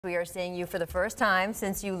We are seeing you for the first time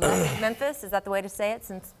since you left Memphis. Is that the way to say it?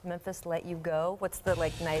 Since Memphis let you go? What's the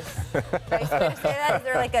nice way to say that? Is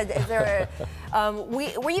there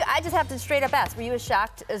were you? I just have to straight up ask. Were you as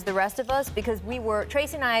shocked as the rest of us? Because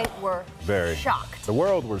Tracy and I were very shocked. The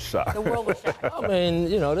world was shocked. The world was shocked. I mean,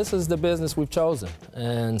 this is the business we've chosen,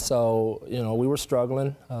 and so we were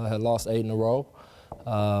struggling. Had lost 8 in a row.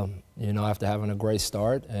 After having a great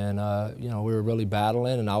start, and we were really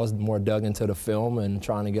battling, and I was more dug into the film and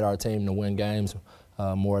trying to get our team to win games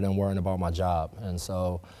more than worrying about my job. And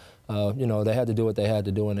so, they had to do what they had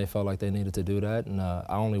to do, and they felt like they needed to do that, and I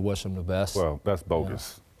only wish them the best. Well, that's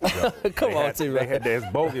bogus. Come on, T-Ray. It's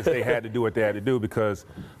bogus. They had to do what they had to do because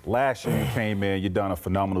last year you came in, you done a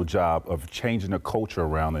phenomenal job of changing the culture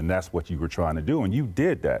around, and that's what you were trying to do, and you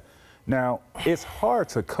did that. Now, it's hard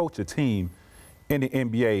to coach a team in the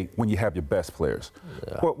NBA when you have your best players.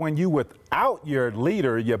 Yeah. But when you without your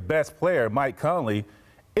leader, your best player, Mike Conley,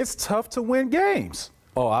 it's tough to win games.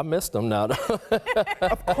 Oh, I missed him now.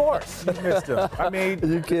 Of course you missed him. I mean,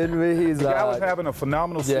 you kidding me? The guy was having a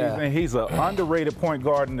phenomenal season. He's an underrated point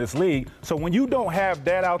guard in this league. So when you don't have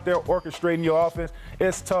that out there orchestrating your offense,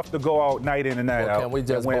 it's tough to go out night in and night out. Can we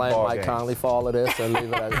just blame Mike Conley for all of this and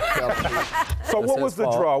leave it at So what was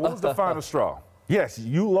the draw? What was the final straw? Yes,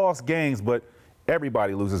 you lost games, but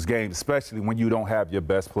everybody loses games, especially when you don't have your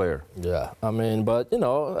best player. Yeah, I mean, but,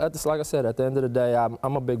 like I said, at the end of the day,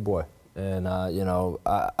 I'm a big boy. And,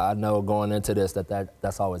 I know going into this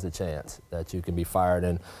that's always a chance that you can be fired.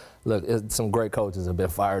 And, look, some great coaches have been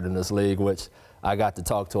fired in this league, which I got to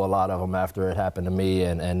talk to a lot of them after it happened to me,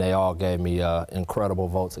 and they all gave me incredible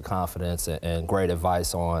votes of confidence and great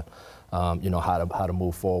advice on, how to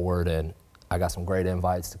move forward. And I got some great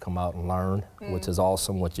invites to come out and learn, which is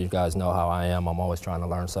awesome, which you guys know how I am. I'm always trying to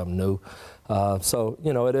learn something new. So,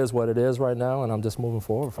 it is what it is right now, and I'm just moving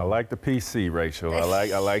forward. I like the PC, Rachel. I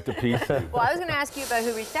like the PC. Well, I was going to ask you about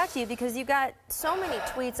who reached out to you because you got so many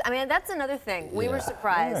tweets. I mean, that's another thing. We were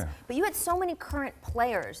surprised. But you had so many current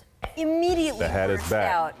players immediately reached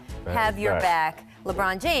out, have your back.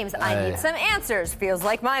 LeBron James, I need some answers. Feels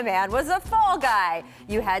like my man was a fall guy.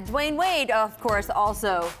 You had Dwayne Wade, of course,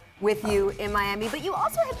 also with you in Miami. But you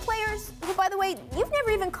also had players who, by the way, you've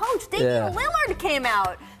never even coached. Damian Lillard came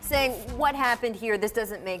out saying, what happened here? This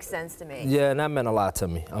doesn't make sense to me. Yeah, and that meant a lot to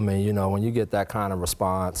me. I mean, when you get that kind of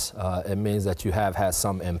response, it means that you have had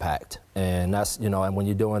some impact. And that's, and when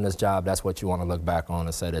you're doing this job, that's what you want to look back on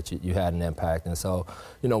and say that you had an impact. And so,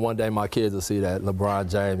 one day my kids will see that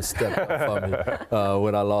LeBron James stepped up for me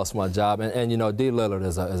when I lost my job. And D. Lillard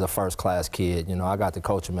is a first-class kid. I got to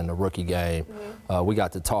coach him in the rookie game. We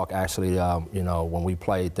got to talk, actually, when we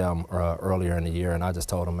played them earlier in the year. And I just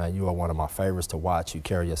told him, man, you are one of my favorites to watch. You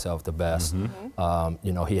carry yourself the best.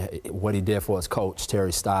 What he did for his coach,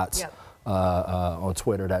 Terry Stotts, on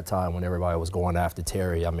Twitter that time when everybody was going after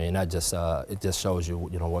Terry. I mean, that just it just shows you,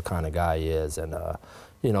 what kind of guy he is, and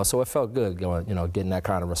so it felt good getting that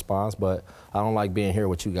kind of response. But I don't like being here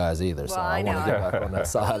with you guys either, so I want to get back on that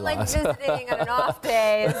sideline. Like visiting on an off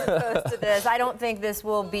day as opposed to this. I don't think this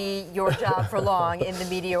will be your job for long in the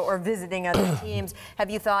media or visiting other teams.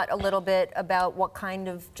 Have you thought a little bit about what kind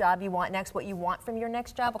of job you want next, what you want from your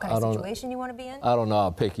next job, what kind of situation you want to be in? I don't know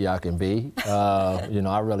how picky I can be.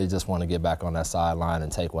 I really just want to get back on that sideline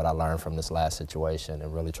and take what I learned from this last situation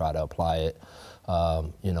and really try to apply it,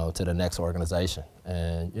 to the next organization.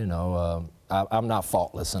 And, I'm not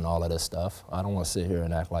faultless in all of this stuff. I don't want to sit here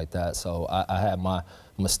and act like that. So I have my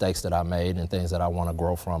mistakes that I made and things that I want to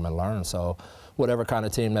grow from and learn. So whatever kind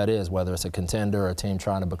of team that is, whether it's a contender, a team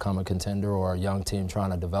trying to become a contender, or a young team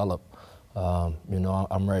trying to develop,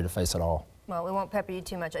 I'm ready to face it all. Well, we won't pepper you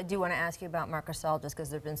too much. I do want to ask you about Marc Gasol, just because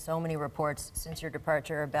there have been so many reports since your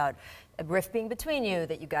departure about a rift being between you,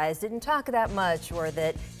 that you guys didn't talk that much, or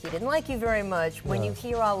that he didn't like you very much. When you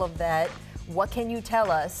hear all of that, what can you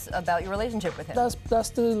tell us about your relationship with him? That's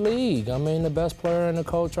the league. I mean, the best player and the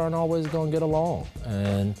coach aren't always going to get along.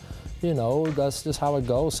 And, that's just how it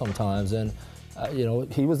goes sometimes. And,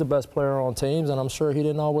 he was the best player on teams, and I'm sure he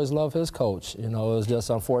didn't always love his coach. It was just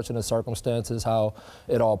unfortunate circumstances how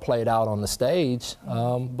it all played out on the stage.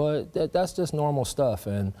 But that's just normal stuff.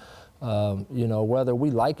 And, whether we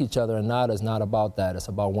like each other or not is not about that. It's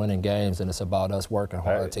about winning games, and it's about us working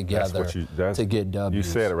hard together to get W's. You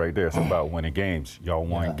said it right there. It's about winning games. Y'all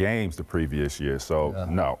won games the previous year. So,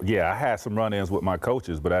 I had some run-ins with my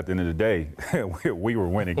coaches, but at the end of the day, we were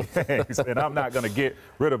winning games. And I'm not going to get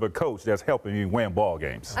rid of a coach that's helping me win ball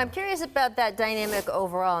games. I'm curious about that dynamic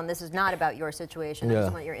overall, and this is not about your situation. I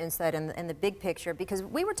just want your insight in the big picture, because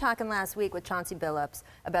we were talking last week with Chauncey Billups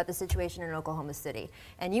about the situation in Oklahoma City.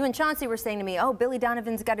 And you and Chauncey constantly were saying to me, oh, Billy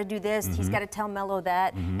Donovan's got to do this, he's got to tell Melo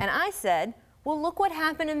that. And I said, well, look what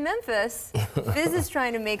happened in Memphis. Fizz is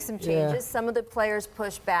trying to make some changes. Yeah. Some of the players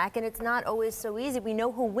push back, and it's not always so easy. We know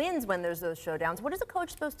who wins when there's those showdowns. What is a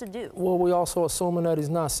coach supposed to do? Well, we also assuming that he's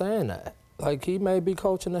not saying that. Like, he may be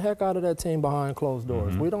coaching the heck out of that team behind closed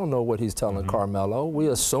doors. We don't know what he's telling Carmelo. We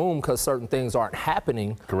assume because certain things aren't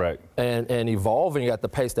happening. Correct. And evolving at the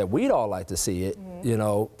pace that we'd all like to see it. You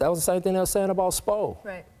know, that was the same thing they were saying about Spo.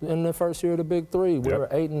 Right. In the first year of the Big Three, we were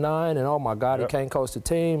 8 and 9, and oh my God, he can't coach the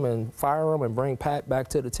team and fire him and bring Pat back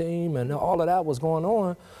to the team, and all of that was going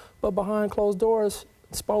on. But behind closed doors,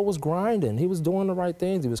 Spo was grinding. He was doing the right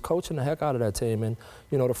things. He was coaching the heck out of that team. And,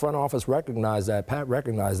 you know, the front office recognized that, Pat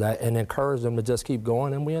recognized that, and encouraged them to just keep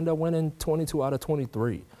going. And we ended up winning 22 out of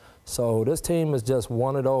 23. So this team is just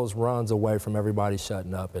one of those runs away from everybody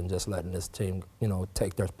shutting up and just letting this team, you know,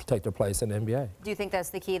 take their place in the NBA. Do you think that's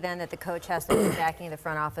the key then, that the coach has to be backing the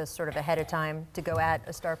front office sort of ahead of time to go at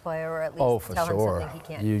a star player, or at least tell him something he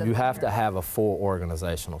can't? You have to have a full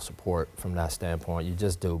organizational support from that standpoint. You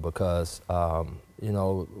just do, because you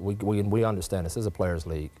know, we understand this is a players'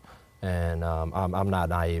 league, and I'm not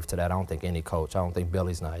naive to that. I don't think any coach, I don't think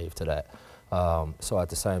Billy's naive to that. So at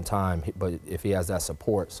the same time, but if he has that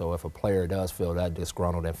support, so if a player does feel that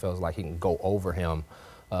disgruntled and feels like he can go over him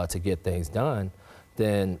to get things done,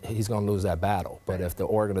 then he's going to lose that battle. But if the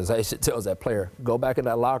organization tells that player, go back in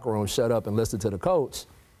that locker room, shut up and listen to the coach,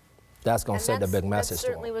 that's going to send a big message to him.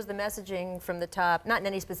 That certainly was the messaging from the top, not in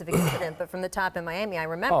any specific incident, but from the top in Miami. I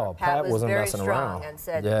remember Pat was very strong and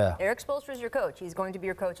said, Eric Spoelstra's your coach. He's going to be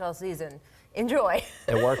your coach all season. Enjoy.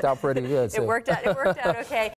 It worked out pretty good, too. It worked out okay.